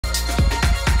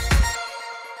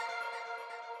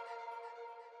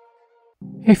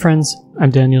Hey friends, I'm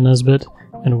Daniel Nesbitt,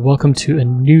 and welcome to a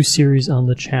new series on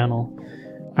the channel.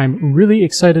 I'm really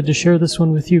excited to share this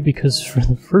one with you because for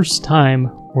the first time,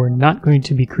 we're not going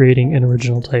to be creating an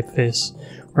original typeface.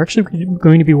 We're actually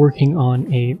going to be working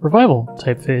on a revival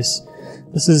typeface.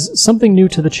 This is something new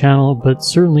to the channel, but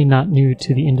certainly not new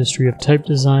to the industry of type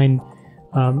design.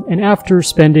 And after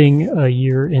spending a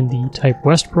year in the Type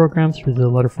West program through the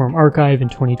Letterform Archive in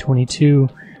 2022,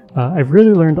 I've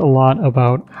really learned a lot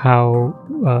about how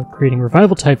creating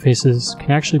revival typefaces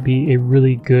can actually be a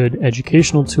really good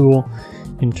educational tool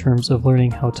in terms of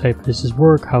learning how typefaces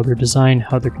work, how they're designed,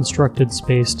 how they're constructed,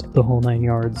 spaced, the whole 9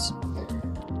 yards.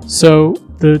 So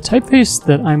the typeface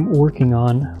that I'm working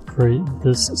on for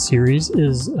this series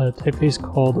is a typeface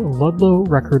called Ludlow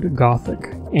Record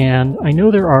Gothic, and I know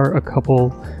there are a couple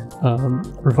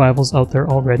revivals out there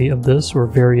already of this, or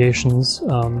variations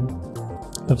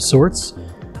of sorts.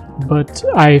 But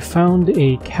I found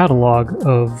a catalog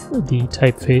of the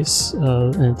typeface,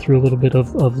 and through a little bit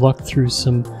of luck through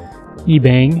some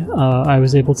eBaying, I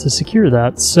was able to secure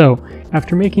that. So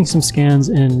after making some scans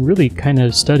and really kind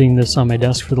of studying this on my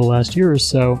desk for the last year or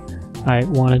so, I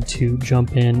wanted to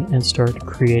jump in and start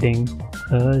creating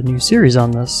a new series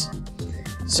on this.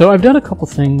 So I've done a couple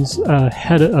things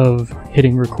ahead of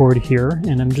hitting record here,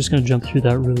 and I'm just going to jump through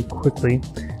that really quickly.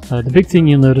 The big thing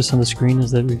you'll notice on the screen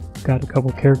is that we've got a couple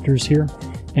characters here,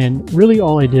 and really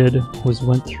all I did was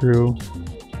went through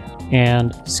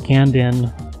and scanned in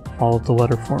all of the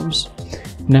letter forms.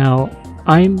 Now,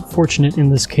 I'm fortunate in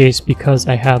this case because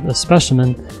I have a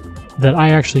specimen that I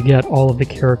actually get all of the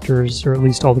characters, or at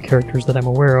least all the characters that I'm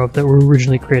aware of, that were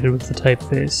originally created with the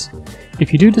typeface.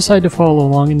 If you do decide to follow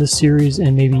along in this series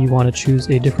and maybe you want to choose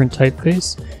a different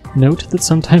typeface, note that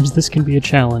sometimes this can be a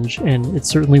challenge, and it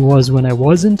certainly was when I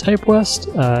was in Type West,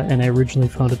 and I originally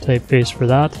found a typeface for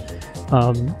that.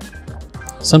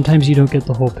 Sometimes you don't get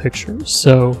the whole picture.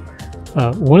 So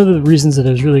one of the reasons that I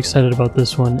was really excited about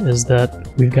this one is that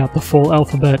we've got the full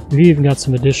alphabet. We've even got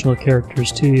some additional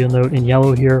characters too, you'll note in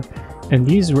yellow here. And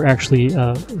these were actually,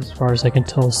 as far as I can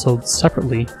tell, sold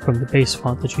separately from the base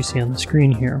font that you see on the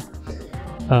screen here.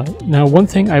 Now, one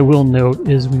thing I will note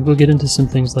is we will get into some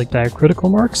things like diacritical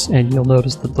marks, and you'll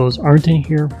notice that those aren't in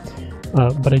here.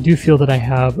 But I do feel that I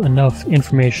have enough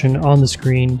information on the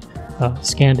screen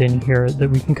scanned in here that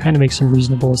we can kind of make some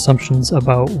reasonable assumptions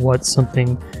about what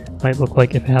something might look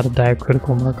like if it had a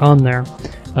diacritical mark on there.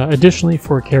 Additionally,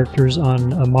 for characters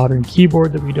on a modern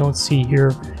keyboard that we don't see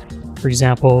here, for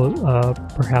example,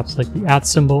 perhaps like the @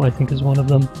 symbol, I think is one of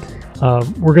them,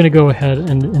 we're going to go ahead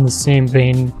and, in the same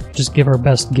vein, just give our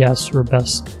best guess or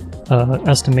best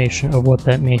estimation of what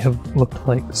that may have looked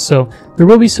like. So there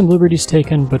will be some liberties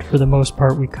taken, but for the most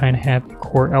part we kind of have a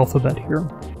core alphabet here.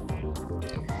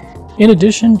 In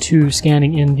addition to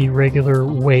scanning in the regular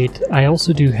weight, I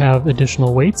also do have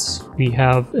additional weights. We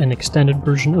have an extended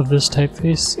version of this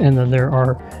typeface, and then there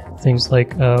are things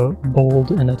like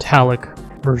bold and italic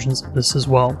versions of this as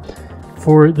well.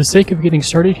 For the sake of getting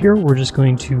started here, we're just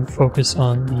going to focus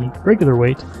on the regular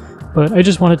weight, but I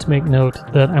just wanted to make note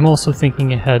that I'm also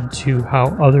thinking ahead to how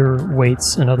other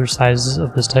weights and other sizes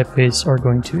of this typeface are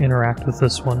going to interact with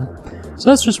this one. So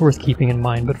that's just worth keeping in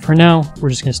mind, but for now, we're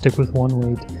just going to stick with one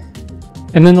weight.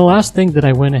 And then the last thing that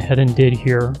I went ahead and did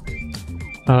here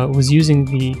was using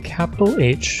the capital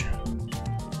H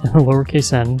and the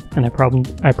lowercase n, and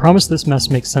I promise this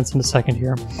mess makes sense in a second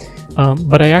here,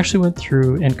 but I actually went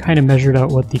through and kind of measured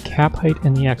out what the cap height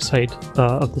and the X height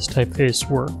of this typeface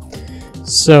were.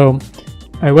 So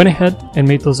I went ahead and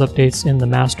made those updates in the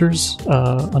masters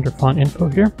under font info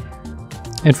here,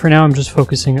 and for now I'm just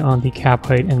focusing on the cap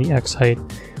height and the X height.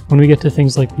 When we get to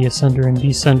things like the ascender and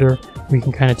descender, we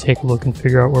can kind of take a look and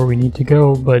figure out where we need to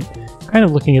go, but kind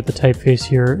of looking at the typeface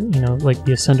here, you know, like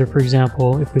the ascender, for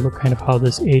example, if we look kind of how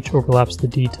this H overlaps the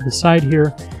D to the side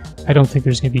here, I don't think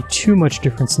there's going to be too much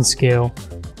difference in scale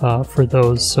for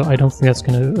those, so I don't think that's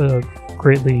going to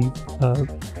greatly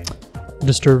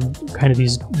disturb kind of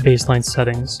these baseline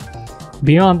settings.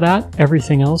 Beyond that,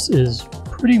 everything else is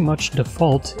pretty much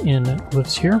default in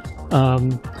Glyphs here.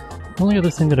 The only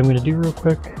other thing that I'm going to do real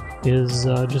quick is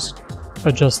just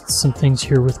adjust some things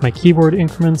here with my keyboard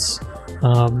increments.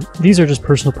 These are just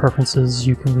personal preferences.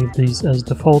 You can leave these as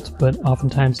default, but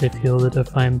oftentimes I feel that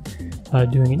if I'm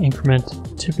doing an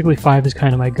increment, typically 5 is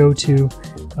kind of my go-to.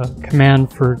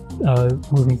 Command for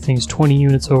moving things 20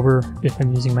 units over if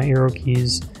I'm using my arrow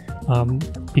keys,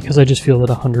 because I just feel that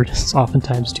 100 is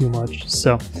oftentimes too much.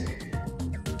 So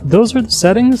those are the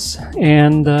settings,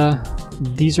 and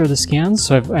these are the scans.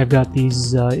 So I've got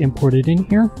these imported in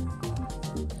here.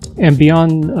 And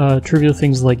beyond trivial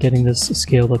things like getting this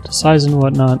scaled up to size and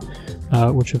whatnot,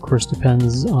 which of course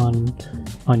depends on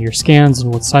your scans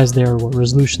and what size they are, what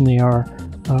resolution they are.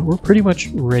 We're pretty much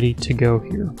ready to go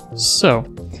here. So,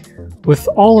 with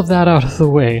all of that out of the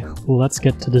way, let's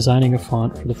get to designing a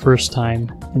font for the first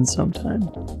time in some time.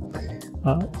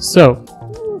 So,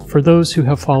 for those who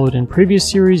have followed in previous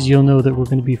series, you'll know that we're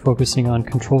going to be focusing on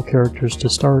control characters to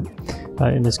start.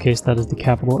 In this case, that is the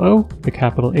capital O, the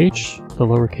capital H, the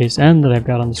lowercase n that I've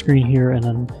got on the screen here, and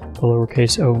then the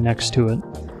lowercase o next to it.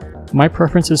 My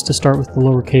preference is to start with the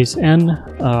lowercase n.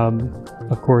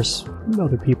 Of course,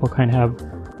 other people kind of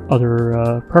have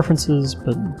other preferences,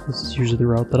 but this is usually the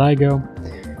route that I go.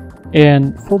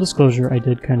 And full disclosure, I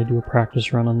did kind of do a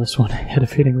practice run on this one ahead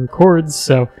of hitting record,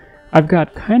 so I've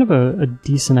got kind of a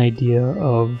decent idea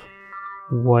of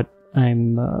what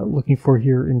I'm looking for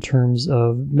here in terms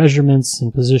of measurements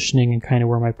and positioning and kind of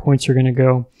where my points are going to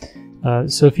go.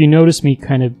 So if you notice me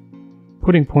kind of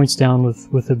putting points down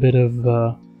with a bit of,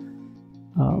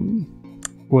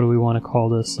 what do we want to call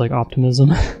this, like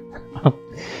optimism,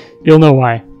 you'll know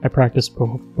why. I practiced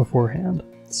beforehand.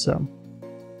 So,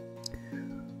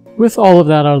 with all of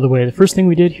that out of the way, the first thing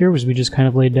we did here was we just kind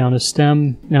of laid down a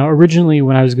stem. Now, originally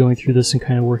when I was going through this and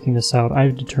kind of working this out,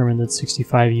 I've determined that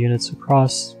 65 units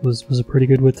across was a pretty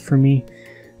good width for me.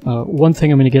 One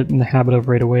thing I'm going to get in the habit of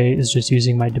right away is just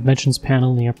using my dimensions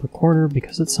panel in the upper corner,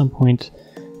 because at some point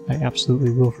I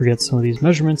absolutely will forget some of these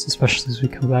measurements, especially as we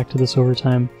come back to this over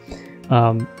time.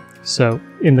 So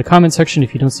in the comment section,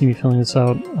 if you don't see me filling this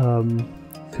out,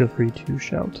 feel free to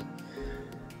shout.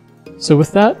 So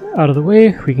with that out of the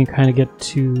way, we can kind of get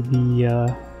to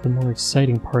the more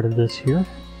exciting part of this here,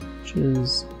 which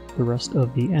is the rest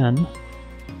of the N.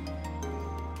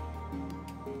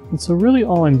 And so really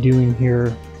all I'm doing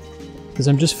here is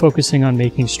I'm just focusing on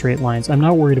making straight lines. I'm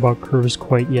not worried about curves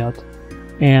quite yet.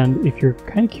 And if you're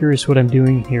kind of curious what I'm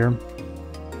doing here,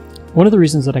 one of the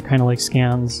reasons that I kind of like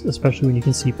scans, especially when you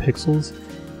can see pixels,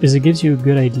 is it gives you a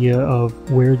good idea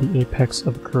of where the apex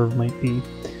of a curve might be.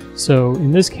 So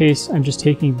in this case, I'm just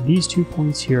taking these 2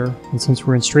 points here, and since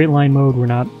we're in straight line mode, we're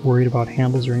not worried about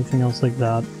handles or anything else like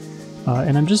that.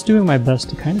 And I'm just doing my best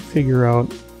to kind of figure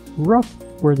out rough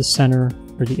where the center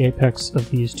or the apex of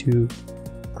these two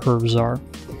curves are.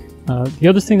 The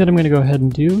other thing that I'm going to go ahead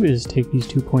and do is take these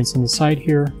 2 points on the side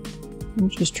here and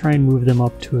just try and move them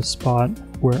up to a spot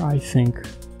where I think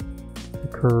the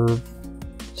curve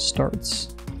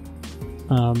starts.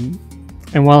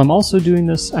 And while I'm also doing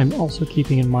this, I'm also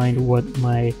keeping in mind what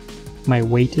my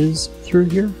weight is through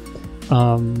here.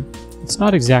 It's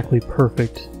not exactly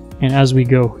perfect, and as we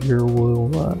go here,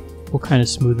 we'll kind of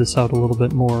smooth this out a little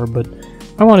bit more, but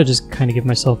I want to just kind of give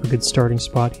myself a good starting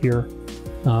spot here.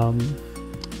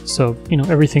 So, you know,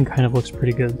 everything kind of looks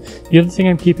pretty good. The other thing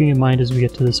I'm keeping in mind as we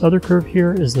get to this other curve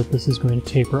here is that this is going to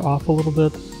taper off a little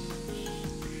bit.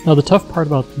 Now, the tough part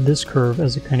about this curve,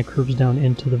 as it kind of curves down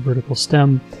into the vertical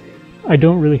stem, I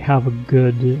don't really have a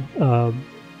good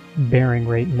bearing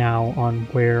right now on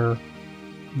where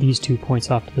these 2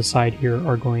 points off to the side here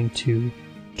are going to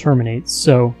terminate.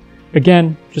 So,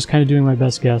 again, just kind of doing my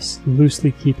best guess,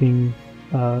 loosely keeping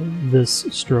this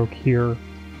stroke here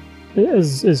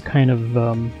as kind of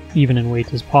even in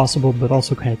weight as possible, but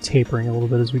also kind of tapering a little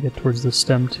bit as we get towards the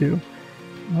stem too.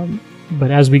 But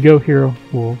as we go here,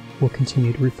 we'll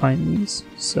continue to refine these.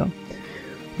 So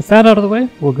with that out of the way,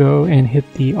 we'll go and hit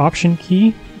the Option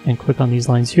key and click on these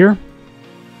lines here.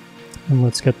 And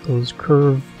let's get those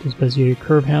Bezier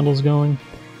curve handles going.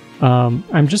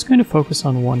 I'm just going to focus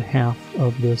on 1/2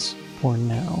 of this for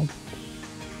now.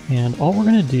 And all we're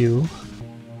going to do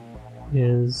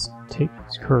is take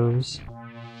these curves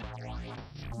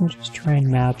and just try and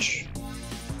match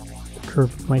the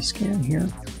curve of my scan here.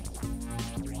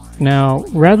 Now,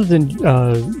 rather than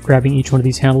grabbing each one of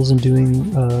these handles and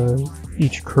doing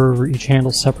each curve or each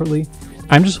handle separately,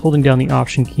 I'm just holding down the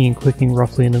Option key and clicking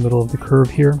roughly in the middle of the curve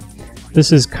here.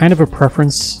 This is kind of a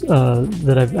preference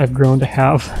that I've grown to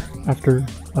have after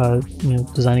you know,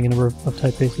 designing a number of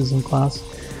typefaces in class.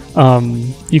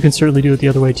 You can certainly do it the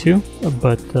other way too,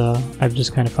 but I've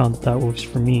just kind of found that works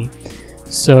for me.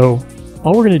 So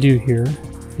all we're going to do here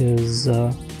is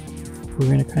we're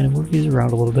going to kind of move these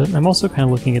around a little bit. I'm also kind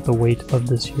of looking at the weight of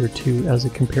this here too as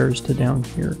it compares to down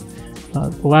here.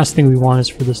 The last thing we want is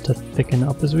for this to thicken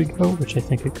up as we go, which I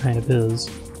think it kind of is.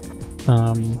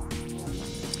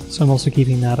 So I'm also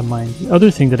keeping that in mind. The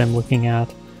other thing that I'm looking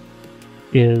at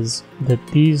is that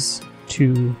these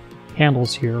two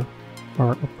handles here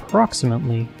are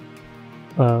approximately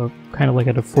kind of like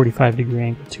at a 45-degree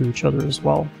angle to each other as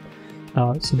well.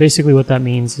 So basically what that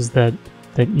means is that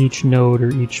each node or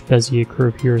each Bezier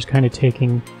curve here is kind of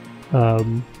taking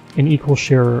an equal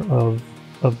share of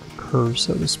the curve,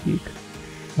 so to speak.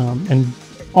 And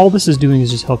all this is doing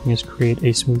is just helping us create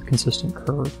a smooth, consistent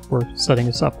curve, or setting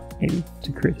us up maybe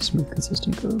to create a smooth,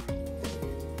 consistent curve.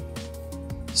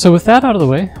 So with that out of the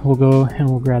way, we'll go and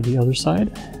we'll grab the other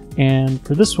side. And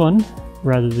for this one,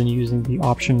 rather than using the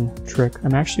option trick,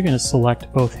 I'm actually going to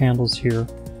select both handles here,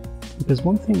 because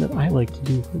one thing that I like to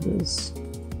do for this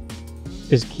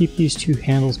is keep these two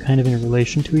handles kind of in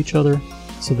relation to each other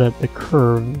so that the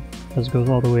curve, as it goes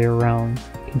all the way around,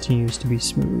 continues to be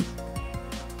smooth.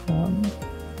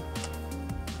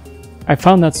 I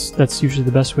found that's usually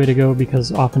the best way to go,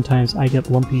 because oftentimes I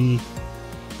get lumpy,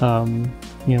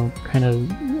 you know, kind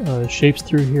of shapes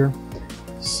through here.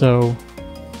 So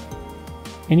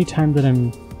anytime that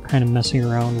I'm kind of messing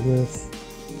around with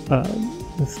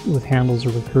handles or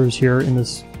with curves here in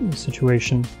this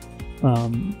situation,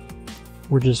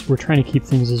 we're trying to keep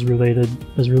things as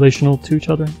relational to each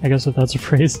other, I guess, if that's a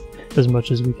phrase, as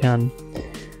much as we can.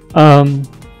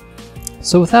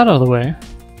 So with that out of the way,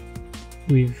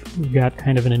 we've got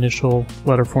kind of an initial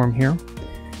letter form here.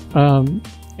 And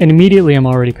immediately I'm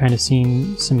already kind of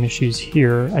seeing some issues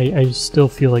here. I still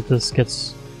feel like this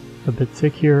gets a bit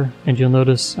thick here, and you'll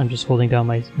notice I'm just holding down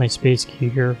my space key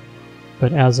here,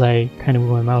 but as I kind of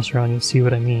move my mouse around, you'll see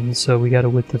what I mean. So we got a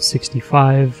width of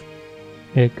 65.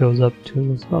 It goes up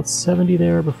to about 70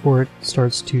 there before it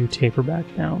starts to taper back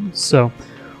down. So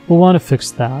we'll want to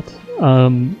fix that.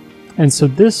 And so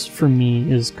this, for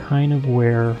me, is kind of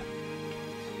where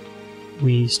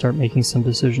we start making some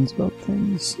decisions about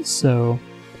things. So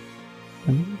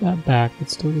I move that back, it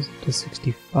still goes up to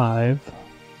 65.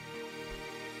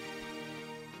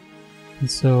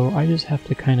 And so I just have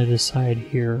to kind of decide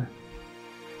here,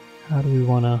 how do we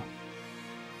want to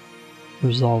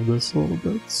resolve this a little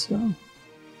bit. So I'm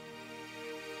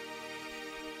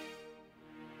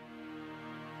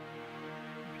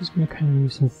just going to kind of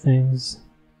move some things.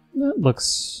 That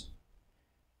looks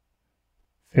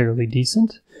fairly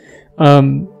decent.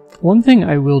 One thing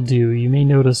I will do, you may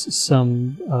notice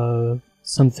some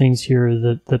things here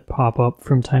that pop up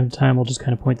from time to time. I'll just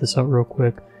kind of point this out real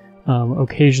quick.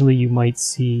 Occasionally you might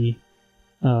see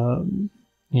you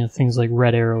know, things like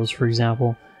red arrows, for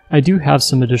example. I do have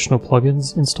some additional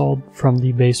plugins installed from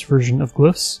the base version of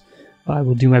Glyphs. I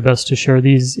will do my best to share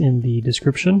these in the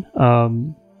description.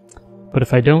 But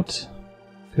if I don't,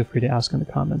 feel free to ask in the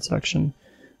comment section.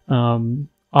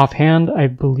 Offhand, I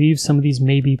believe some of these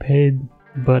may be paid,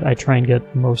 but I try and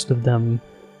get most of them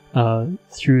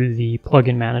through the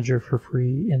plugin manager for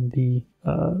free in the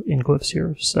in Glyphs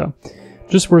here. So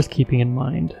just worth keeping in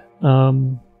mind.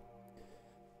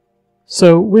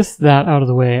 So with that out of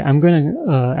the way, I'm going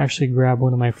to actually grab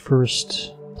one of my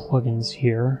first plugins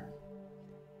here.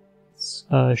 It's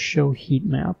Show Heat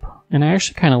Map. And I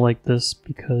actually kind of like this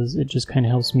because it just kind of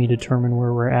helps me determine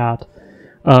where we're at.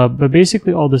 But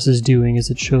basically all this is doing is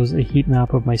it shows a heat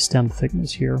map of my stem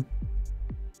thickness here.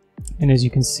 And as you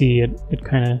can see, it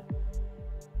kind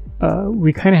of,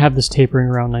 we kind of have this tapering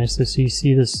around nicely. So you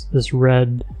see this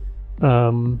red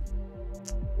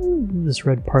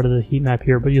part of the heat map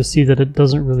here, but you'll see that it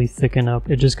doesn't really thicken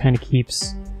up. It just kind of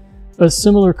keeps a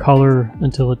similar color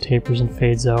until it tapers and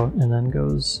fades out and then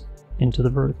goes into the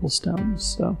vertical stems.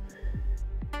 So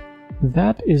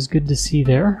that is good to see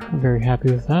there. I'm very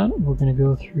happy with that. We're going to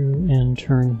go through and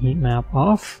turn heat map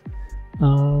off.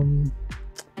 And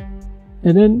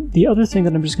then the other thing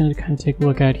that I'm just going to kind of take a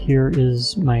look at here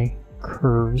is my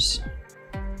curves.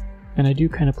 And I do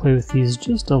kind of play with these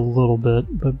just a little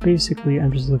bit, but basically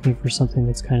I'm just looking for something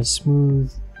that's kind of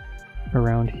smooth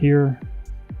around here.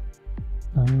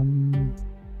 And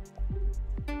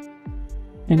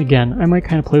again, I might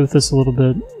kind of play with this a little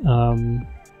bit. Let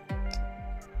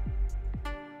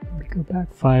me go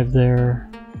back 5 there.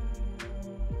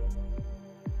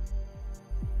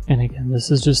 And again,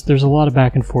 this is just, there's a lot of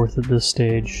back and forth at this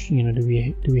stage. You know, do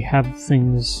we have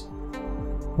things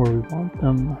where we want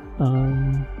them?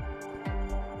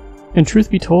 And truth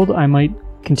be told, I might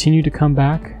continue to come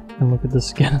back and look at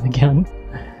this again and again.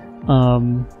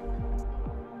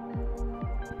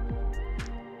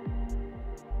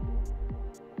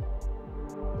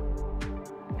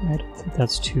 I don't think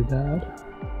that's too bad.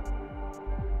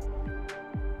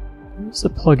 There's a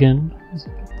plugin. Let's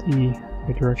get the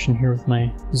right direction here with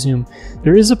my zoom.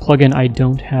 There is a plugin I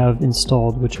don't have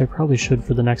installed, which I probably should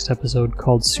for the next episode,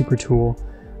 called Super Tool.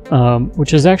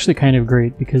 Which is actually kind of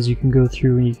great because you can go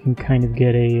through and you can kind of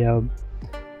get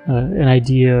an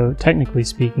idea, technically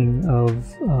speaking,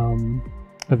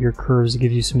 of your curves. It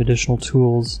gives you some additional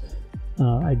tools.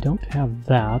 I don't have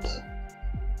that,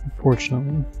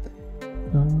 unfortunately.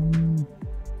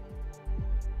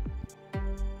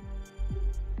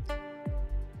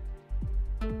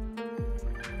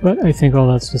 But I think all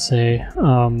that's to say,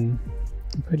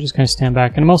 if I just kind of stand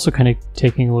back, and I'm also kind of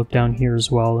taking a look down here as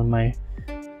well in my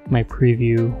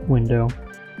preview window,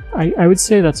 I would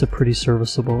say that's a pretty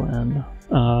serviceable N,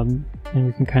 and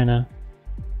we can kind of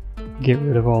get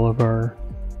rid of all of our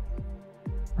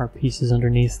pieces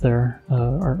underneath there,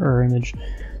 our image.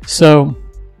 So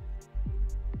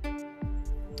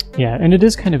yeah, and it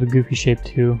is kind of a goofy shape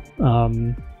too.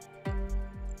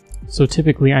 So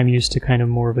typically I'm used to kind of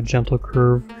more of a gentle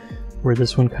curve, where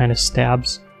this one kind of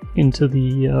stabs into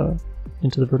the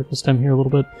vertical stem here a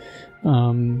little bit.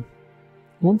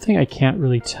 One thing I can't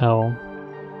really tell,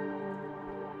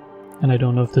 and I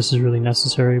don't know if this is really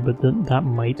necessary, but that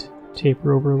might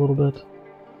taper over a little bit.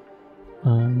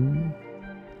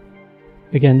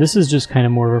 Again, this is just kind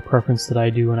of more of a preference that I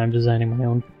do when I'm designing my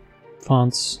own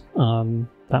fonts.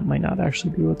 That might not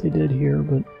actually be what they did here,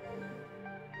 but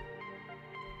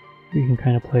we can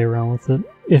kind of play around with it.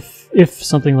 If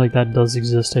something like that does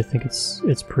exist, I think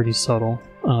it's pretty subtle.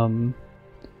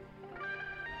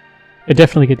 I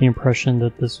definitely get the impression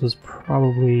that this was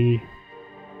probably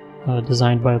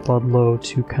designed by Ludlow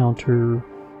to counter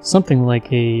something like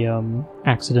a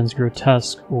Accidents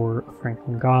Grotesque or a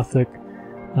Franklin Gothic,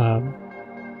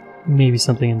 maybe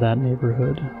something in that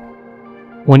neighborhood.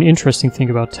 One interesting thing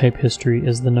about type history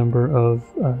is the number of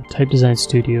type design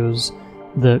studios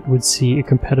that would see a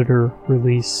competitor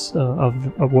release of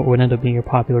what would end up being a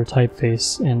popular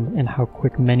typeface, and how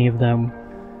quick many of them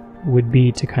would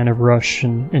be to kind of rush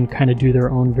and kind of do their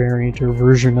own variant or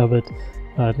version of it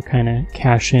to kind of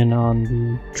cash in on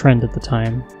the trend at the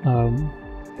time.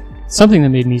 Something that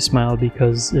made me smile,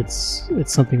 because it's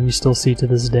something we still see to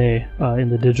this day in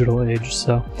the digital age.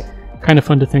 So kind of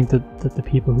fun to think that the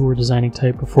people who were designing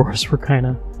type before us were kind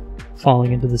of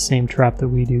falling into the same trap that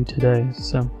we do today.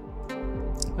 So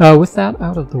with that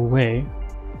out of the way,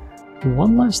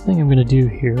 one last thing I'm going to do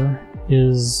here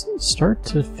is start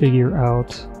to figure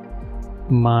out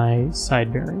my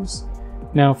side bearings.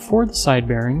 Now for the side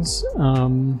bearings,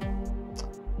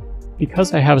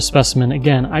 because I have a specimen,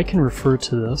 again, I can refer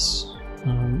to this,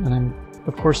 and I'm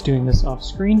of course doing this off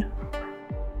screen,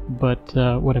 but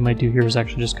what I might do here is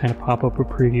actually just kind of pop up a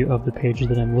preview of the page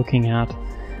that I'm looking at.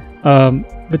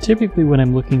 But typically when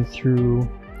I'm looking through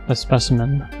a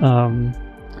specimen,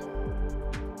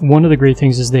 one of the great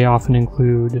things is they often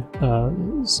include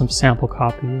some sample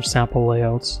copy or sample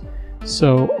layouts.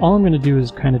 So all I'm going to do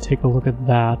is kind of take a look at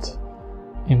that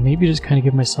and maybe just kind of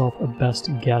give myself a best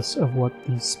guess of what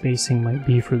the spacing might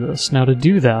be for this. Now to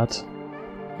do that,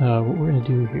 what we're going to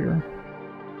do here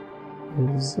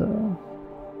is,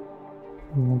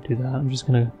 we won't do that, I'm just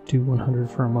going to do 100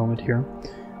 for a moment here,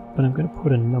 but I'm going to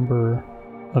put a number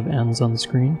of ends on the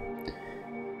screen.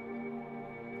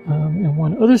 And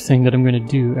one other thing that I'm going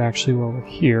to do actually while we're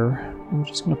here, I'm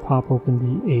just going to pop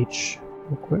open the H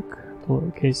real quick, the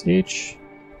lowercase h.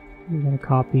 I'm going to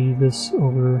copy this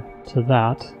over to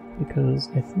that, because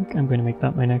I think I'm going to make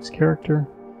that my next character.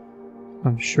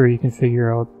 I'm sure you can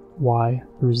figure out why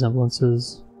the resemblance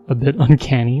is a bit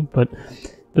uncanny, but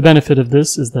the benefit of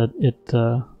this is that it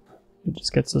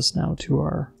just gets us now to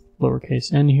our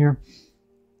lowercase n here.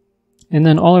 And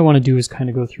then all I want to do is kind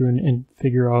of go through and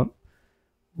figure out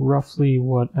roughly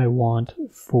what I want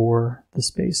for the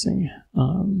spacing.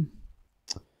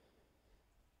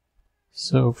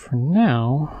 So for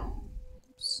now,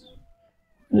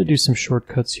 I'm going to do some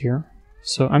shortcuts here.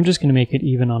 So I'm just going to make it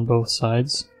even on both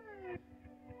sides.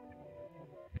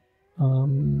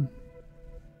 And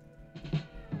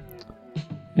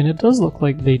it does look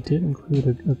like they did include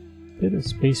a bit of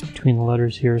space between the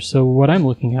letters here. So what I'm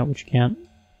looking at, which you can't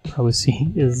probably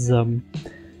see, is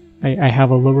I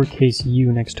have a lowercase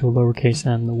u next to a lowercase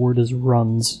n. The word is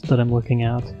runs that I'm looking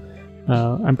at.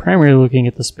 I'm primarily looking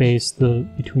at the space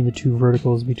between the two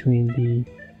verticals, between the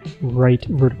right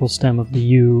vertical stem of the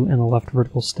u and the left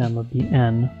vertical stem of the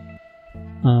n.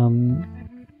 And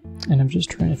I'm just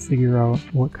trying to figure out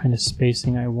what kind of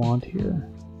spacing I want here.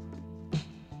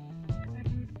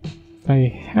 If I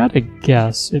had a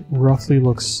guess, it roughly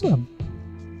looks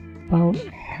about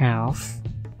half.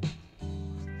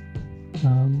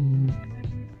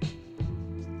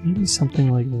 Maybe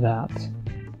something like that.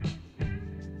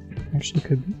 Actually,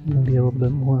 could maybe a little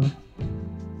bit more.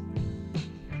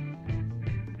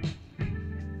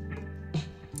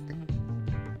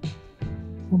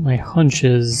 Well, my hunch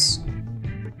is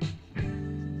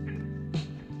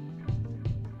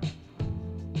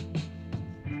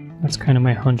that's kind of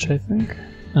my hunch, I think.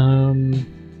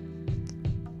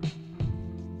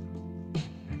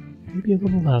 Maybe a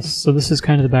little less. So this is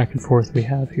kind of the back and forth we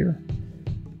have here.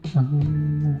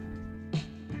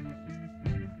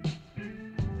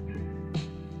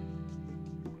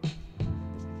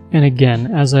 And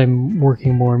again, as I'm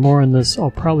working more and more on this, I'll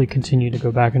probably continue to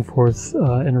go back and forth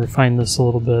and refine this a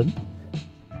little bit.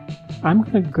 I'm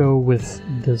going to go with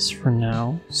this for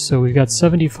now. So we've got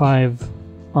 75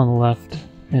 on the left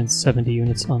and 70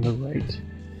 units on the right.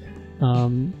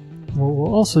 What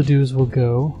we'll also do is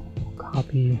we'll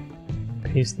copy,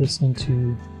 paste this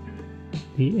into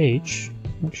the H,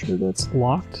 make sure that's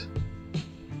locked.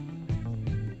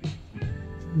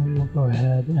 And we'll go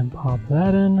ahead and pop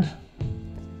that in.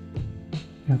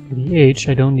 Now for the H,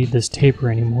 I don't need this taper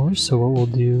anymore, so what we'll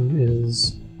do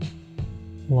is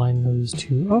line those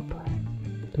two up,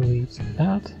 delete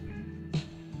that.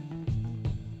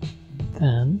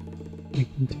 Then we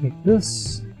can take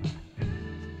this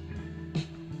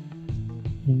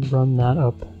and run that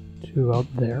up to out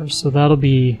there. So that'll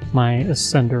be my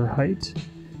ascender height.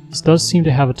 This does seem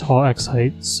to have a tall X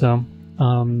height, so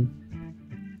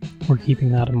we're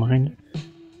keeping that in mind.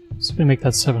 So I'm going to make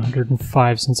that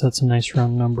 705 since that's a nice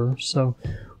round number. So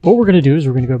what we're going to do is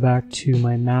we're going to go back to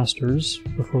my masters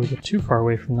before we get too far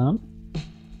away from that. I'm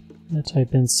going to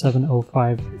type in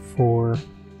 705 for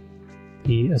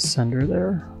the ascender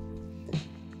there.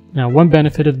 Now one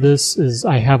benefit of this is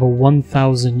I have a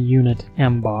 1000 unit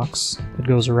M box that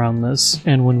goes around this,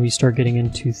 and when we start getting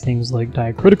into things like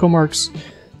diacritical marks,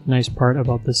 the nice part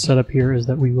about this setup here is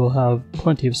that we will have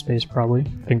plenty of space, probably,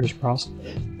 fingers crossed,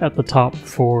 at the top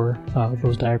for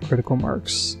those diacritical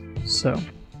marks. So,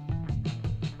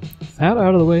 with that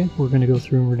out of the way, we're going to go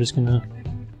through and we're just going to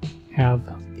have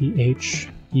the H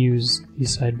use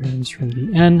these side variants from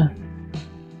the N,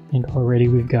 and already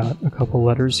we've got a couple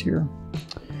letters here.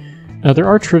 Now there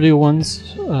are trivial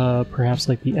ones, perhaps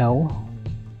like the L,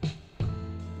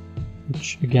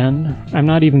 which again, I'm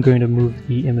not even going to move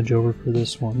the image over for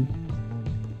this one,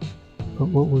 but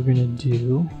what we're going to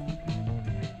do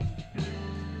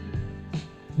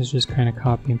is just kind of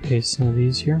copy and paste some of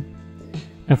these here.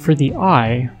 Now for the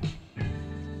I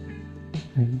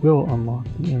will unlock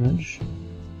the image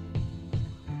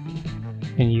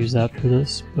and use that for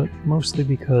this, but mostly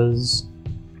because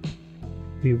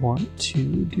we want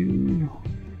to do,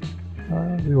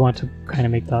 we want to kind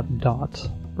of make that dot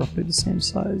roughly the same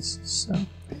size. So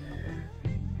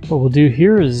what we'll do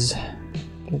here is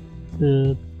get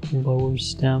the lower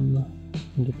stem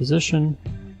into position,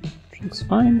 which looks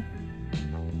fine,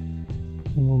 and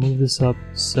we'll move this up.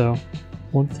 So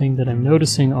one thing that I'm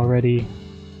noticing already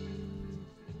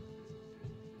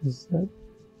is that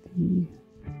the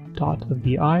dot of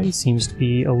the I seems to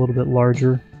be a little bit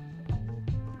larger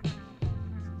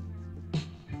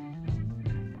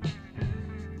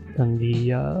than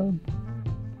the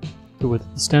width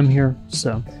of the stem here.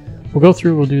 So we'll go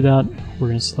through, we'll do that. We're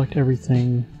going to select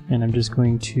everything, and I'm just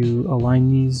going to align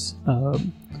these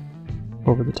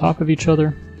over the top of each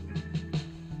other.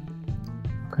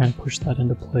 Kind of push that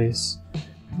into place.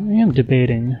 I am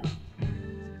debating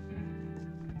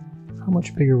how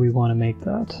much bigger we want to make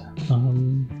that.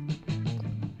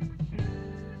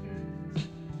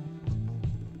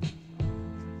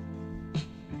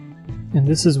 And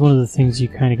this is one of the things you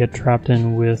kind of get trapped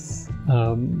in with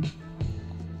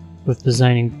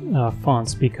designing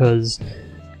fonts, because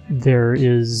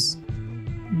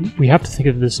we have to think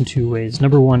of this in two ways.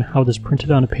 Number one, how this printed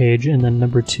on a page, and then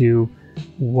number two,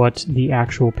 what the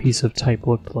actual piece of type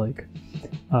looked like.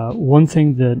 One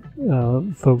thing that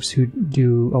folks who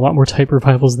do a lot more type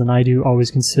revivals than I do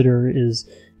always consider is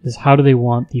how do they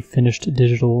want the finished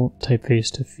digital typeface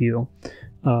to feel.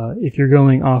 If you're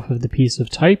going off of the piece of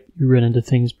type, you run into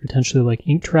things potentially like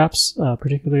ink traps,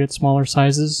 particularly at smaller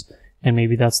sizes, and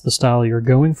maybe that's the style you're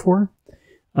going for.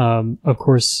 Of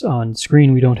course, on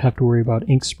screen, we don't have to worry about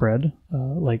ink spread,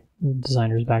 like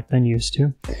designers back then used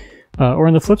to. Or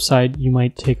on the flip side, you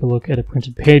might take a look at a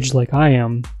printed page like I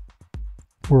am,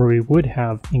 where we would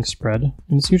have ink spread,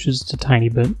 and it's usually just a tiny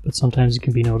bit, but sometimes it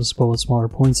can be noticeable at smaller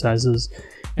point sizes.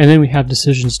 And then we have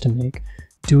decisions to make.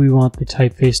 Do we want the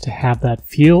typeface to have that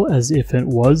feel as if it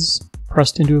was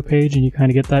pressed into a page and you kind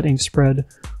of get that ink spread,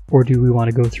 or do we want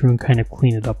to go through and kind of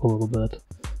clean it up a little bit?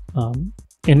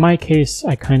 In my case,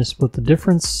 I kind of split the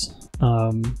difference,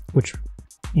 which,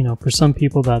 you know, for some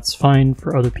people that's fine.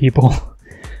 For other people,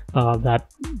 that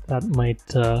might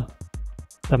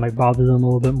bother them a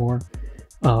little bit more.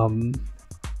 But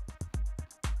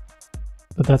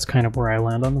that's kind of where I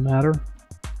land on the matter.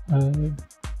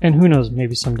 And who knows,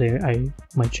 maybe someday I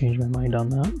might change my mind on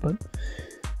that. But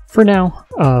for now,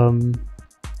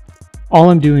 all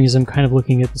I'm doing is I'm kind of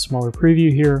looking at the smaller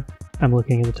preview here. I'm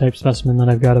looking at the type specimen that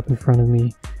I've got up in front of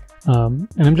me. And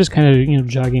I'm just kind of, you know,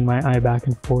 jogging my eye back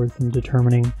and forth and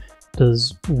determining,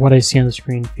 does what I see on the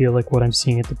screen feel like what I'm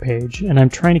seeing at the page? And I'm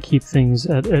trying to keep things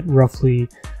at roughly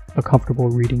a comfortable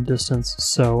reading distance.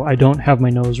 So I don't have my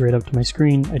nose right up to my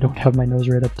screen. I don't have my nose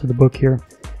right up to the book here.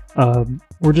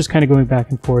 We're just kind of going back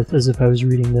and forth as if I was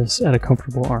reading this at a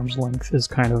comfortable arm's length is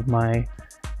kind of my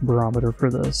barometer for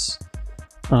this.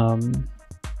 And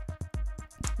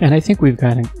I think we've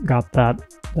kind of got that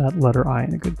letter I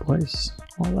in a good place,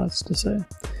 all that's to say.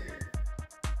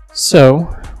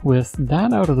 So with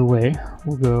that out of the way,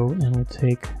 we'll go and we'll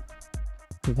take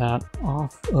that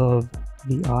off of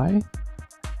the I.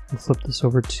 We'll flip this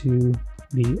over to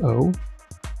the O.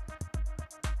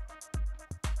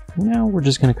 For now, we're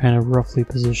just going to kind of roughly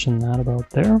position that about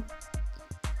there.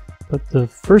 But the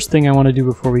first thing I want to do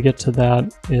before we get to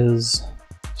that is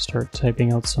start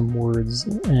typing out some words.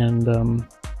 And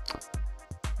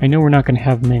I know we're not going to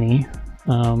have many,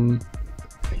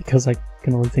 because I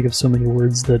can only think of so many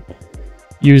words that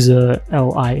use a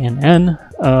L-I-N-N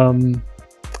and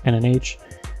an H.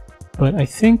 But I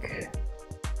think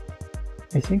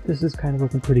this is kind of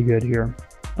looking pretty good here.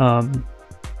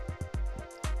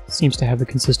 Seems to have a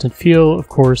consistent feel. Of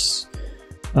course,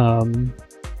 you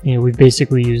know, we've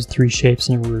basically used 3 shapes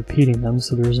and we're repeating them,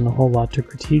 so there isn't a whole lot to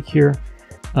critique here.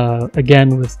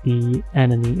 Again, with the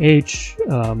N and the H,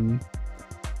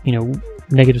 you know,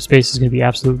 negative space is going to be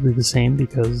absolutely the same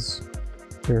because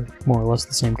they're more or less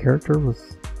the same character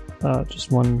with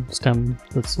just one stem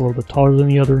that's a little bit taller than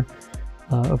the other.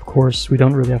 Of course, we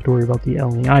don't really have to worry about the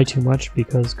L and the I too much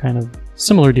because kind of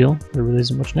similar deal. There really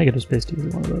isn't much negative space to either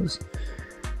one of those.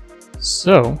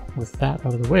 So, with that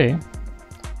out of the way,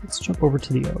 let's jump over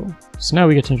to the O. So now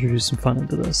we get to introduce some fun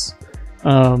into this.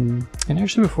 And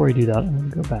actually before I do that, I'm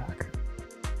going to go back.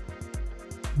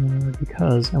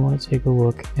 Because I want to take a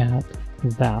look at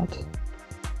that,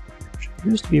 which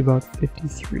appears to be about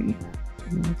 53.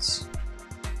 So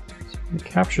I'm going to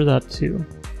capture that too.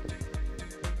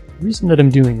 The reason that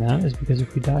I'm doing that is because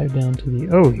if we dive down to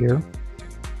the O here,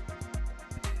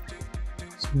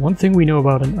 so one thing we know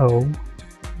about an O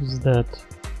is that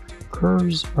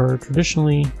curves are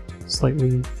traditionally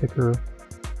slightly thicker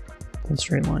than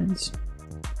straight lines.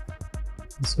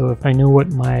 And so if I know what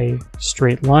my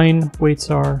straight line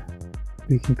weights are,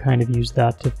 we can kind of use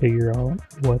that to figure out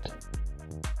what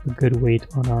a good weight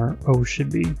on our O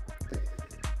should be.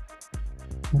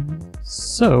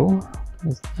 So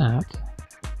with that,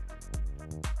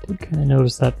 I did kind of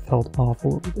notice that felt off a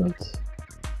little bit.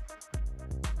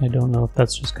 I don't know if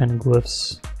that's just kind of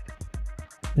Glyphs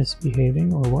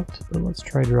misbehaving or what, but let's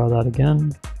try to draw that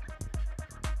again.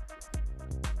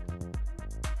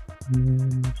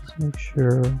 And just make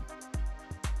sure that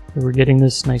we're getting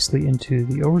this nicely into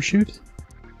the overshoot.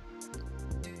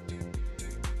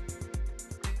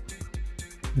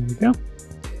 There we go.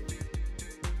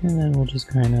 And then we'll just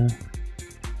kind of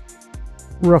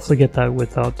roughly get that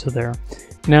width out to there.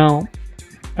 Now,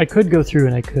 I could go through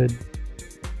and I could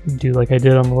do like I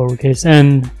did on the lowercase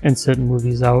n and sit and move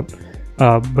these out.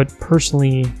 But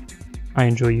personally, I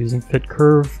enjoy using fit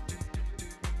curve.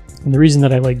 And the reason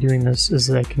that I like doing this is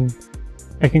that I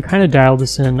can kind of dial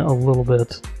this in a little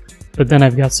bit, but then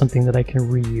I've got something that I can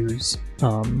reuse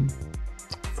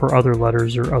for other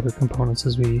letters or other components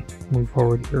as we move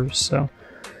forward here. So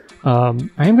I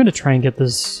am going to try and get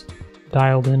this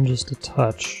dialed in just a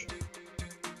touch.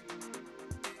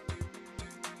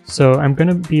 So I'm going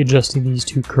to be adjusting these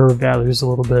 2 curve values a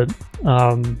little bit.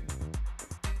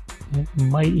 It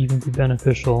might even be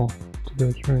beneficial to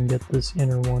go through and get this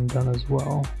inner one done as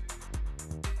well.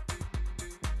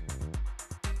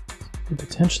 Could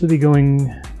potentially be going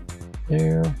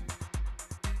there.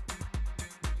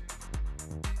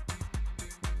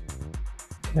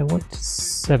 Okay, I want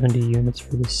 70 units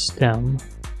for the stem.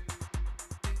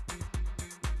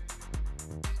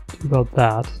 Do about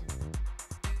that.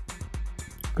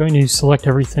 I'm going to select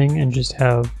everything and just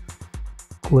have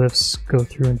Glyphs go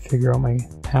through and figure out my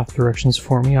path directions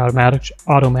for me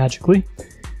auto-magically.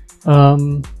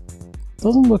 Doesn't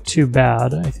look too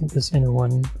bad. I think this inner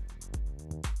one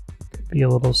could be a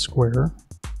little square.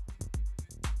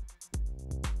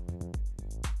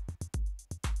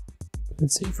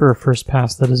 Let's see, for a first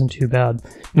pass, that isn't too bad.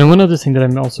 Now, one other thing that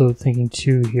I'm also thinking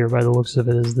too here by the looks of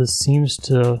it is this seems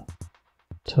to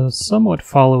somewhat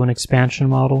follow an expansion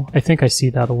model. I think I see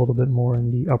that a little bit more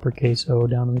in the uppercase O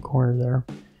down in the corner there.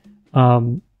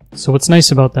 So what's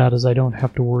nice about that is I don't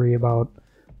have to worry about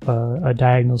a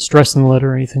diagonal stress in the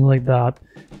letter or anything like that.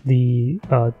 The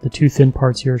 2 thin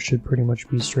parts here should pretty much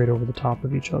be straight over the top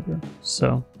of each other.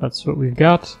 So that's what we've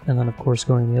got. And then of course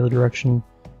going the other direction,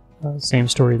 same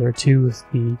story there too with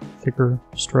the thicker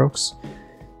strokes.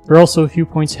 They're also a few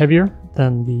points heavier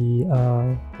than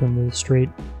the straight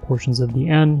portions of the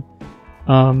N.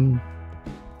 And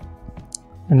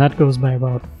that goes by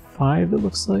about 5, it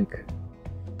looks like.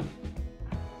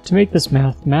 To make this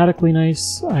mathematically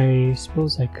nice, I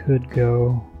suppose I could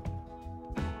go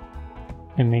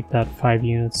and make that 5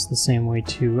 units the same way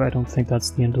too. I don't think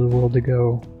that's the end of the world to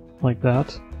go like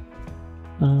that.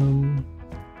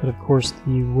 But of course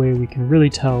the way we can really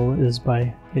tell is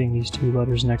by hitting these two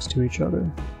letters next to each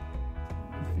other.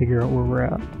 Figure out where we're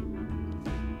at.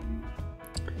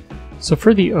 So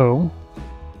for the O,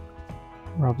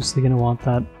 we're obviously going to want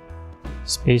that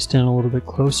spaced in a little bit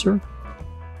closer.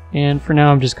 And for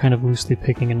now I'm just kind of loosely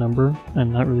picking a number.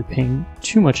 I'm not really paying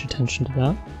too much attention to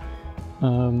that.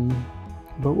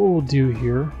 But what we'll do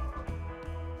here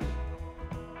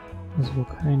is we'll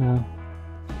kind of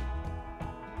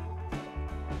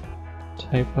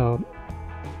type out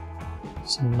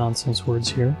some nonsense words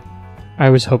here. I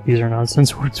always hope these are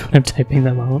nonsense words when I'm typing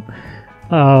them out.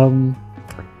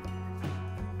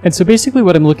 And so basically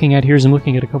what I'm looking at here is I'm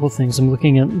looking at a couple things. I'm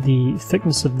looking at the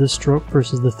thickness of this stroke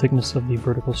versus the thickness of the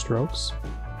vertical strokes.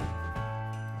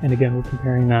 And again, we're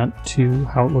comparing that to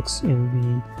how it looks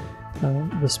in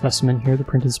the specimen here, the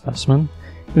printed specimen.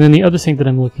 And then the other thing that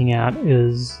I'm looking at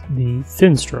is the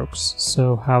thin strokes.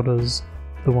 So how does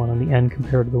the one on the N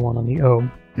compare to the one on the O?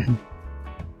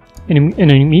 And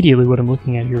immediately what I'm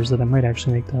looking at here is that I might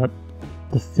actually make that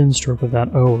the thin stroke of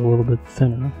that O a little bit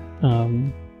thinner.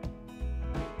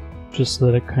 Just so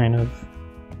that it kind of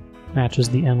matches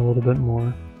the N a little bit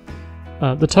more.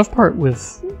 The tough part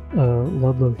with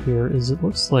Ludlow here is it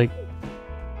looks like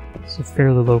it's a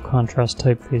fairly low contrast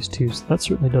typeface too, so that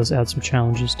certainly does add some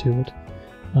challenges to it.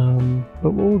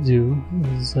 But what we'll do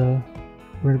is we're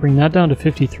going to bring that down to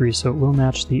 53, so it will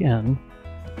match the N.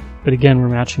 But again, we're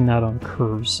matching that on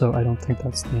curves, so I don't think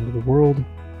that's the end of the world.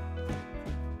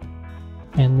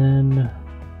 And then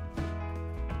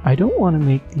I don't want to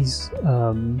make these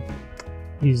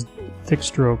thick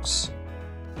strokes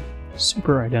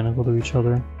super identical to each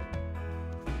other.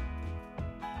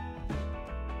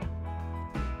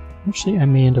 Actually, I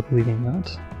may end up leaving that.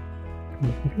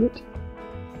 Come to think of it.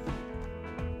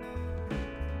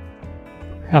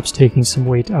 Perhaps taking some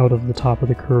weight out of the top of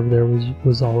the curve there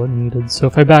was all it needed. So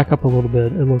if I back up a little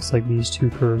bit, it looks like these two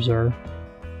curves are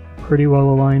pretty well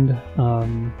aligned.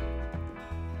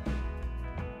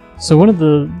 So one of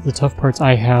the tough parts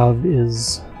I have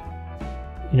is,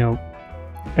 you know,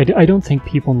 I don't think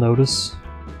people notice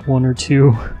 1 or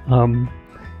 2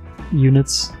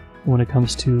 units when it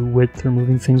comes to width or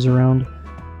moving things around.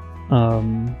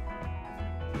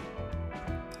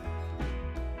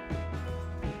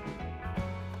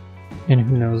 And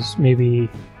who knows, maybe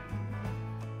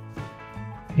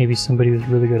somebody with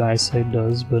really good eyesight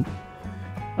does, but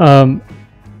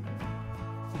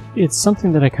it's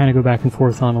something that I kind of go back and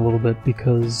forth on a little bit,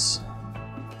 because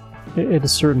at a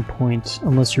certain point,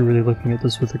 unless you're really looking at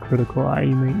this with a critical eye,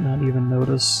 you may not even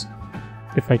notice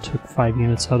if I took 5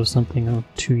 units out of something or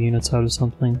 2 units out of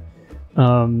something.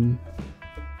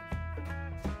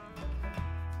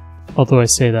 Although I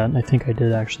say that, and I think I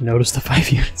did actually notice the 5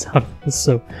 units out of this,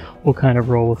 so we'll kind of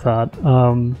roll with that.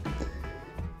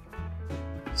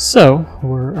 So,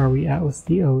 where are we at with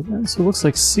the O then? So it looks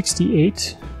like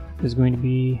 68 is going to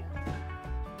be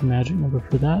the magic number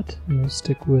for that, and we'll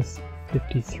stick with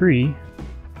 53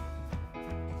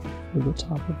 for the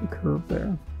top of the curve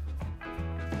there.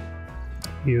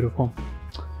 Beautiful.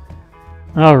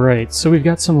 Alright, so we've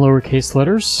got some lowercase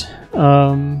letters.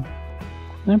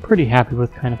 I'm pretty happy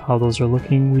with kind of how those are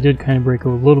looking. We did kind of break a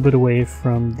little bit away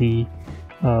from the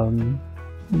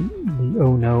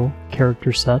oh no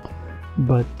character set,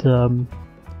 but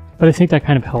I think that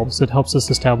kind of helps. It helps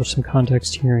us establish some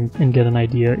context here and get an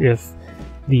idea if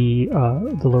the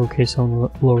lowercase O and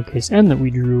lowercase n that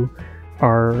we drew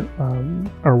are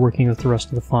working with the rest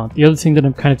of the font. The other thing that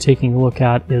I'm kind of taking a look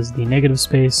at is the negative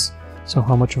space, so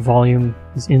how much volume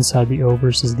is inside the O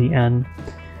versus the N.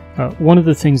 One of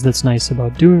the things that's nice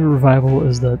about doing a revival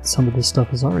is that some of this stuff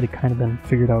has already kind of been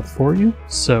figured out for you,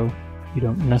 so you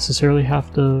don't necessarily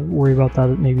have to worry about that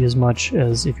maybe as much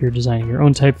as if you're designing your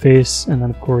own typeface, and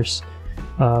then of course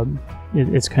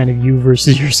it's kind of you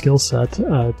versus your skill set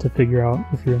to figure out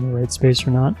if you're in the right space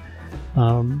or not.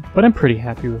 But I'm pretty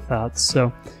happy with that.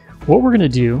 So what we're going to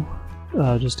do,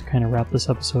 just to kind of wrap this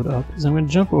episode up, is I'm going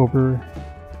to jump over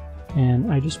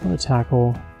and I just want to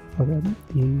tackle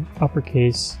the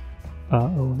uppercase O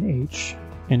and H,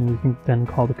 and we can then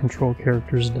call the control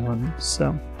characters done.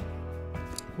 So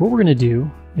what we're going to do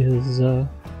is we're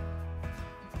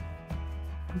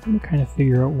going to kind of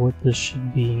figure out what this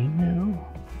should be now.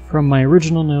 From my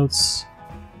original notes,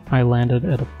 I landed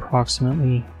at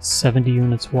approximately 70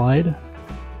 units wide,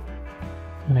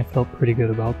 and I felt pretty good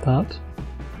about that,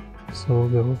 so we'll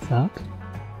go with that.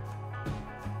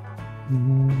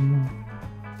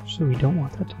 Actually, we don't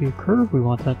want that to be a curve. We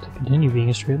want that to continue being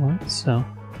a straight line. So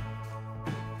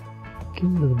get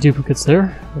rid of the duplicates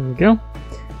there. There we go.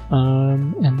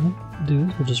 And what we'll do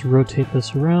is we'll just rotate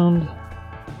this around.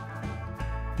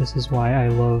 This is why I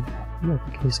love the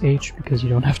Uppercase H, because you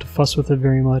don't have to fuss with it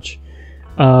very much.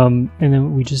 And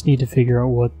then we just need to figure out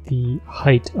what the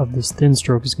height of this thin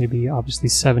stroke is going to be. Obviously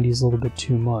 70 is a little bit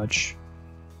too much.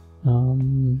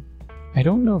 I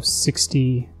don't know if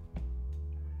 60...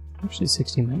 Actually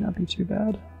 60 might not be too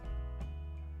bad.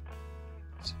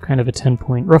 It's kind of a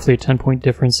 10-point, roughly a 10-point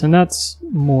difference, and that's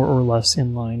more or less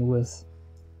in line with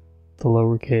the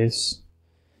lowercase.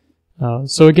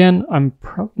 So again, I'm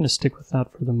probably going to stick with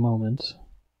that for the moment.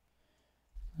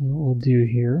 And what we'll do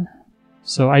here...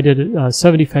 So I did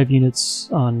 75 units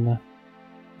on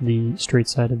the straight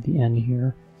side of the N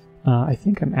here. I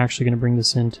think I'm actually going to bring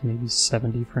this in to maybe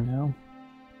 70 for now.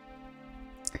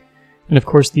 And of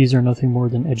course these are nothing more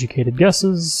than educated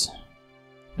guesses.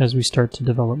 As we start to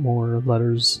develop more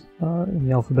letters in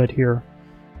the alphabet here,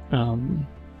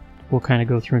 we'll kind of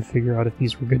go through and figure out if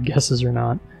these were good guesses or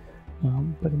not.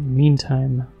 But in the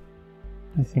meantime,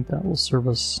 I think that will serve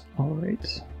us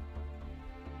alright.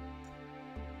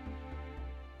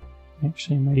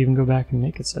 Actually, I might even go back and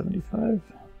make it 75.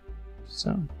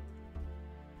 So.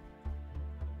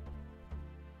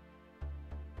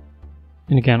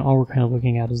 And again, all we're kind of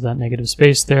looking at is that negative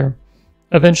space there.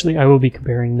 Eventually, I will be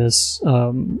comparing this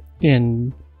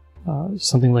in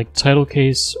something like title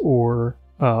case or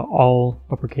all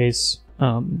uppercase.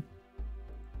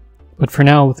 But for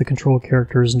now, with the control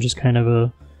characters and just kind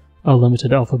of a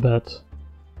limited alphabet,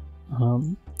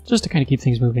 just to kind of keep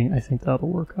things moving, I think that'll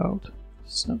work out.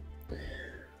 So.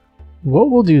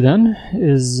 What we'll do then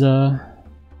is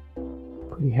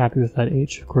pretty happy with that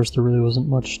H. Of course, there really wasn't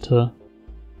much to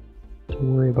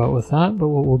worry about with that, but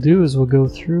what we'll do is we'll go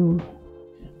through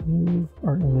and move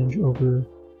our image over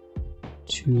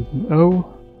to the O.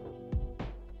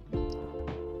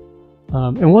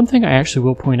 And one thing I actually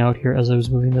will point out here as I was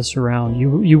moving this around,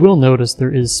 you will notice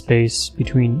there is space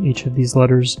between each of these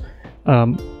letters.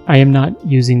 I am not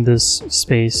using this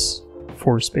space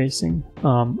for spacing.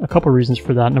 A couple reasons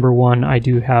for that. Number one, I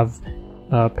do have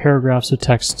paragraphs of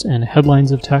text and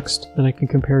headlines of text that I can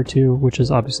compare to, which is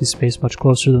obviously spaced much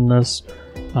closer than this.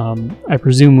 I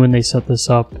presume when they set this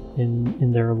up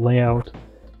in their layout,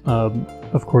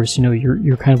 of course, you know,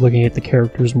 you're kind of looking at the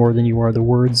characters more than you are the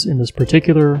words in this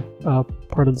particular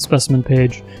part of the specimen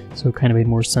page, so it kind of made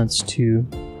more sense to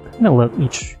kind of let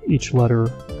each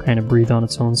letter kind of breathe on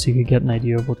its own so you could get an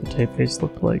idea of what the typeface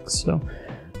looked like. So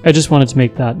I just wanted to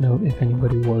make that note if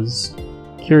anybody was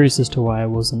curious as to why I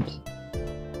wasn't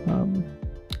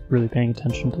really paying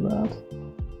attention to that.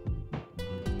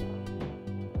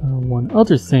 One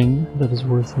other thing that is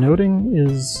worth noting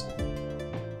is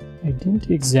I didn't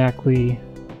exactly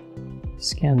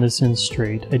scan this in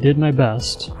straight. I did my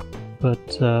best,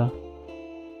 but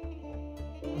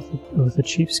with a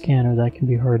cheap scanner that can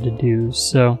be hard to do.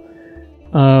 So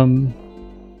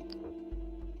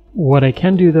what I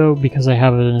can do though, because I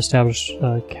have an established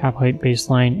cap height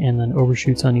baseline and then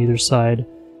overshoots on either side,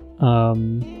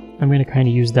 I'm going to kind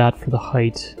of use that for the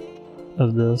height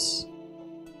of this.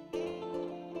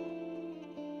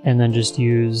 And then just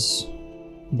use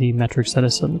the metrics that I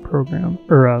set in the program,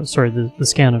 or sorry, the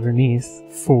scan underneath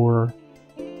for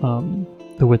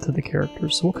the width of the character.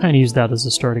 So we'll kind of use that as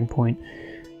a starting point.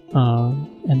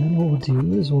 And then what we'll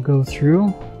do is we'll go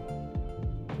through,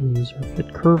 we'll use our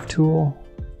fit curve tool,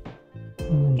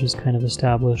 and then just kind of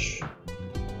establish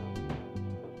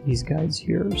these guides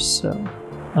here. So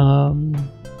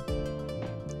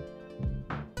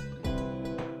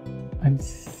I'm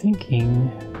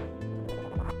thinking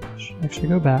I should actually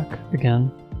go back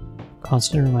again.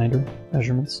 Constant reminder,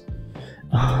 measurements.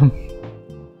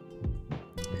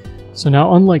 So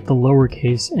now, unlike the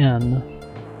lowercase n,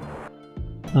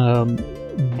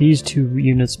 these two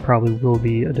units probably will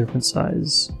be a different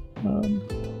size.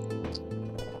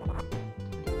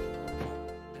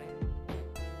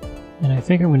 And I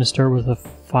think I'm going to start with a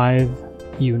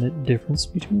 5-unit difference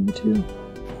between the two.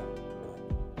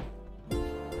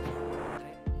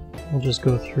 We'll just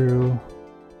go through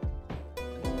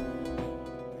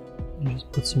and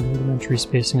just put some rudimentary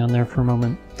spacing on there for a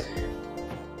moment.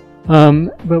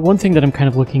 But one thing that I'm kind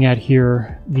of looking at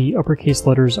here, the uppercase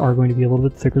letters are going to be a little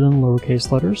bit thicker than the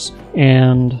lowercase letters,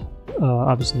 and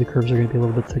obviously the curves are going to be a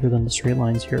little bit thicker than the straight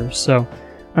lines here. So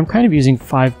I'm kind of using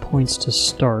 5 points to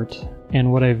start,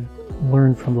 and what I've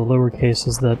learned from the lowercase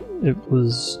is that it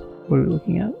was, what are we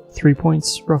looking at? 3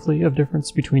 points roughly of difference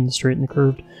between the straight and the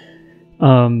curved.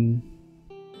 I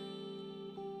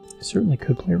certainly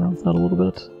could play around with that a little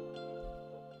bit.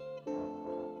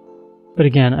 But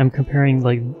again, I'm comparing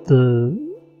like the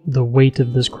weight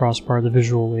of this crossbar, the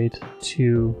visual weight,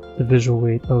 to the visual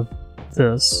weight of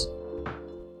this.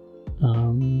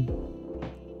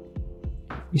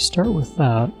 We start with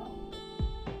that.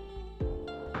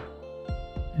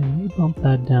 I may bump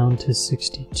that down to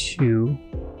 62.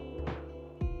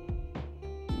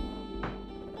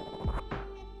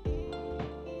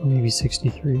 Or maybe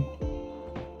 63.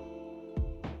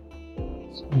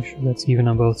 So make sure that's even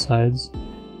on both sides.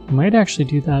 I might actually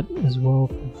do that as well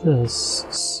for this.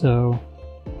 So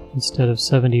instead of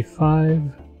 75,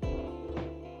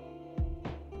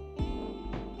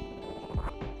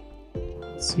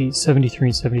 let's see, 73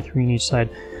 and 73 on each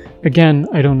side. Again,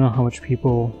 I don't know how much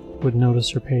people would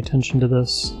notice or pay attention to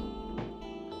this,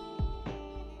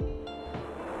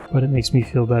 but it makes me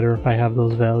feel better if I have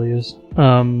those values.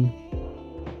 And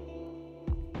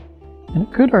I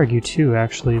could argue too,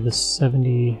 actually, the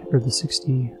 70 or the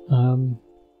 60. I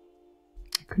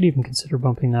could even consider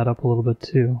bumping that up a little bit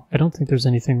too. I don't think there's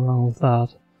anything wrong with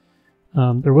that.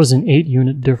 There was an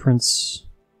 8-unit difference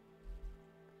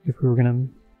if we were going to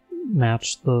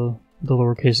match the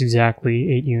lowercase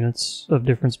exactly, 8 units of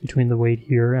difference between the weight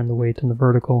here and the weight in the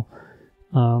vertical.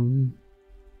 Not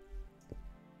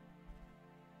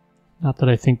that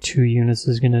I think 2 units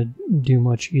is going to do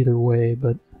much either way,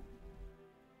 but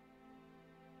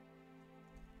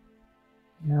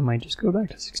yeah, I might just go back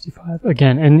to 65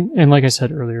 again. And like I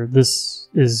said earlier, this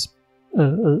is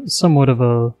somewhat of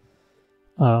a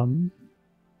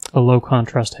low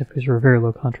contrast typeface, or a very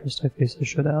low contrast typeface, I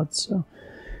should add. So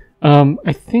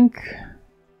I think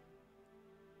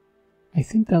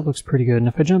that looks pretty good. And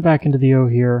if I jump back into the O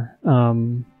here,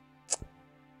 you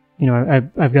know,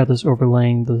 I've got this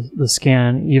overlaying the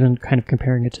scan, even kind of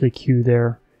comparing it to the Q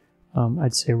there.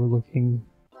 I'd say we're looking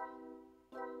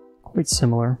quite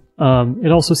similar.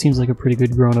 It also seems like a pretty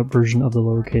good grown-up version of the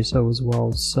lowercase O as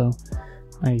well, so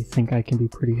I think I can be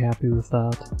pretty happy with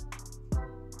that.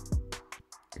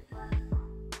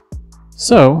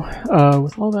 So,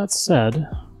 with all that said,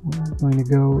 we're going to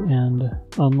go and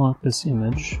unlock this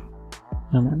image.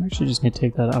 I'm actually just going to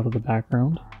take that out of the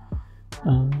background.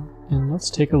 And let's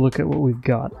take a look at what we've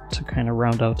got to kind of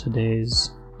round out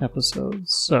today's episode.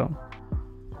 So,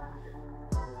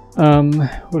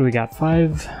 what do we got?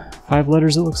 Five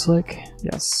letters, it looks like.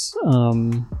 Yes.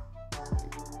 And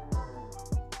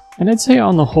I'd say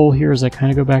on the whole here, as I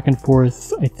kind of go back and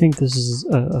forth, I think this is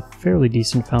a fairly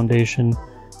decent foundation.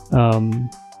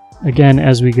 Again,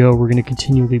 as we go, we're going to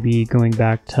continually be going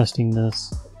back, testing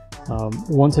this.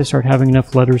 Once I start having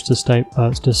enough letters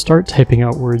to start typing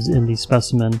out words in the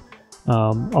specimen,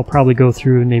 I'll probably go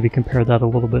through and maybe compare that a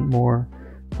little bit more.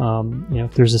 You know,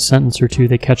 if there's a sentence or two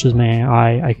that catches my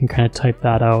eye, I can kind of type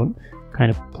that out, kind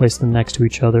of place them next to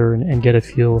each other and get a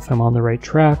feel if I'm on the right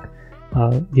track.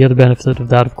 The other benefit of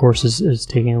that, of course, is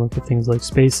taking a look at things like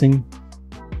spacing.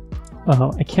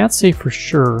 I can't say for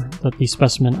sure that the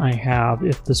specimen I have,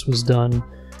 if this was done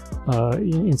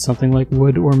in something like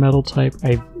wood or metal type,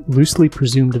 I loosely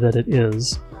presumed that it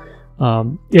is.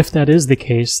 If that is the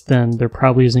case, then there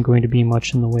probably isn't going to be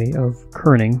much in the way of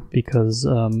kerning, because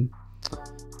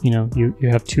you know, you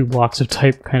have two blocks of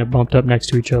type kind of bumped up next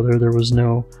to each other. There was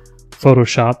no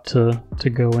Photoshop to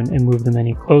go and move them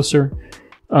any closer.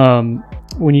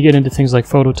 When you get into things like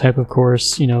phototype, of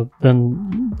course, you know,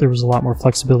 then there was a lot more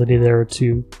flexibility there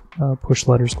to push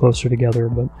letters closer together.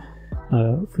 But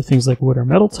for things like wood or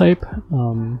metal type,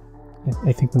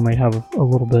 I think we might have a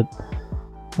little bit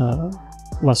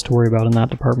less to worry about in that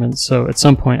department. So at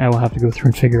some point I will have to go through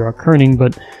and figure out kerning,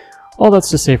 but all that's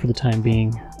to say for the time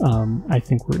being, I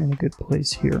think we're in a good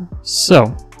place here.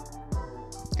 So,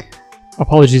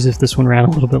 apologies if this one ran a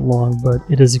little bit long, but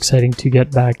it is exciting to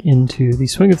get back into the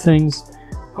swing of things.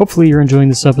 Hopefully you're enjoying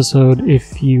this episode.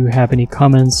 If you have any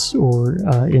comments or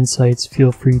insights,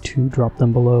 feel free to drop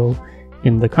them below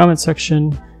in the comment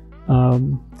section.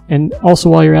 And also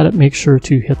while you're at it, make sure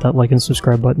to hit that like and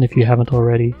subscribe button if you haven't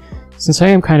already. Since I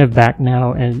am kind of back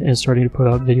now and starting to put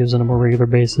out videos on a more regular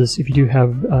basis, if you do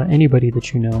have anybody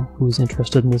that you know who is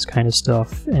interested in this kind of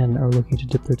stuff and are looking to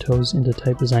dip their toes into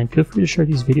type design, feel free to share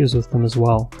these videos with them as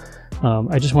well.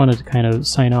 I just wanted to kind of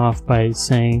sign off by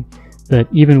saying that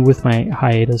even with my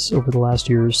hiatus over the last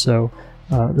year or so,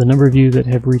 the number of you that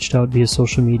have reached out via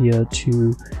social media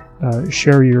to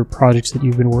share your projects that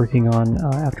you've been working on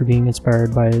after being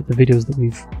inspired by the videos that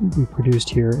we've produced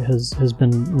here has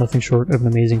been nothing short of an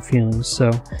amazing feeling.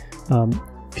 So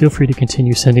feel free to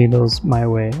continue sending those my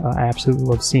way. I absolutely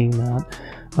love seeing that.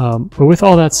 But with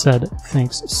all that said,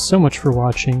 thanks so much for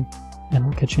watching, and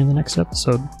I'll catch you in the next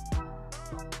episode.